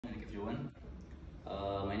everyone.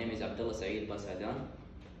 My name is Abdullah Basaadan,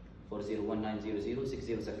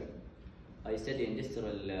 401900607. I study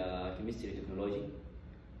industrial chemistry technology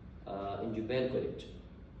in Jubel College.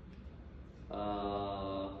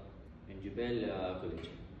 College.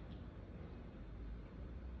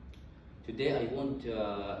 Today I want to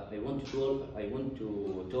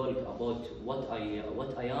talk about what I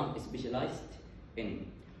am specialized in,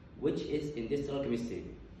 which is industrial chemistry.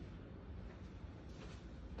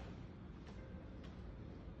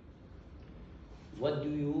 What do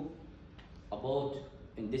you about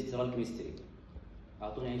industrial chemistry?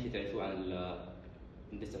 أعطوني أي شيء تعرفوه عن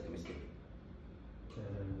industrial chemistry.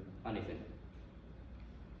 Anything.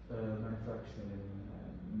 Manufacturing,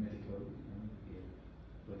 medical, and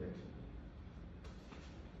production.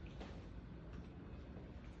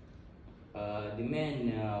 The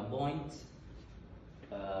main point,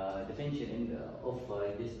 definition of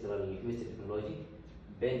industrial chemistry technology,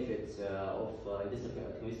 benefits of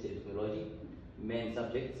industrial chemistry technology, main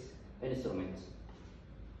subjects, instruments.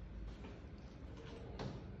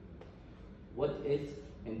 What is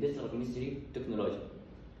industrial chemistry technology?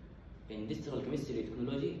 Industrial chemistry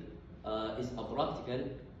technology is a practical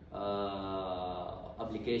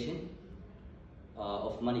application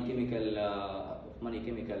of many chemical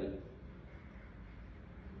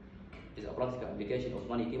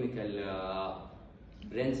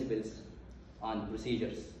principles and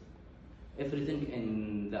procedures. Everything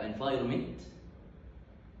in the environment.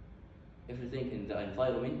 Everything in the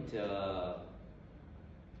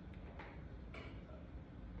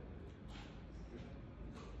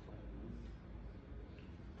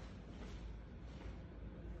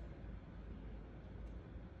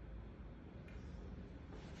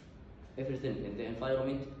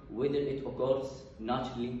environment, whether it occurs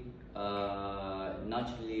naturally,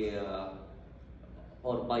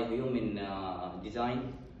 or by human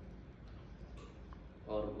design,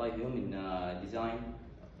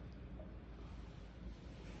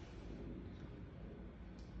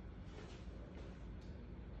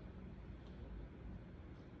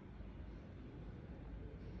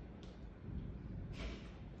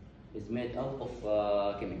 is made up of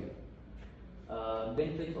chemical.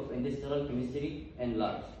 Benefit of industrial chemistry in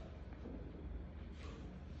life.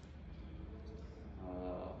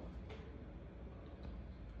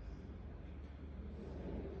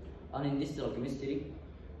 Industrial chemistry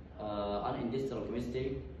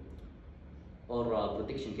or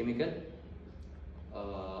protection chemical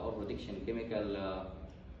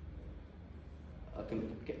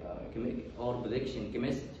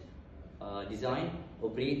chemist design,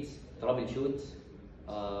 operates, troubleshoots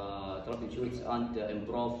and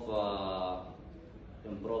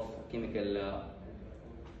improve chemical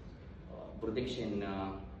production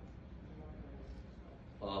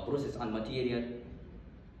process and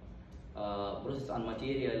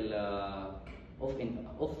material of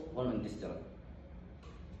industrial.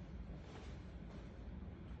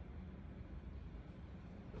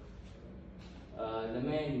 The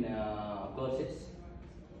main courses: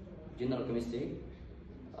 general chemistry,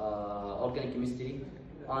 organic chemistry,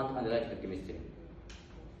 and analytical chemistry.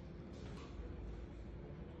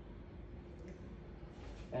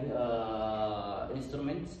 And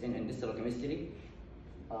instruments in industrial chemistry: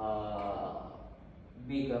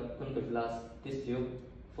 beaker, conical flask, test tube,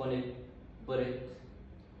 funnel, burette,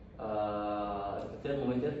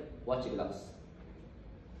 thermometer, watch glass.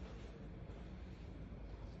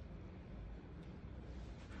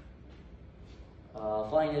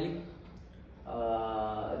 Finally,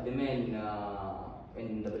 the main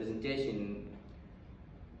in the presentation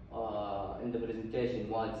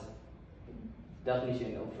was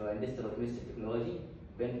definition of industrial chemistry technology,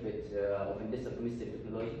 benefits of industrial chemistry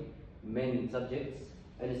technology, main subjects,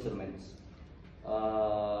 instruments.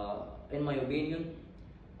 In my opinion,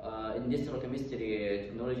 industrial chemistry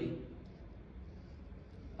technology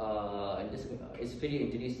is very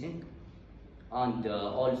interesting and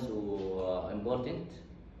also important,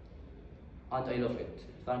 and I love it.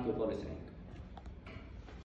 Thank you for listening.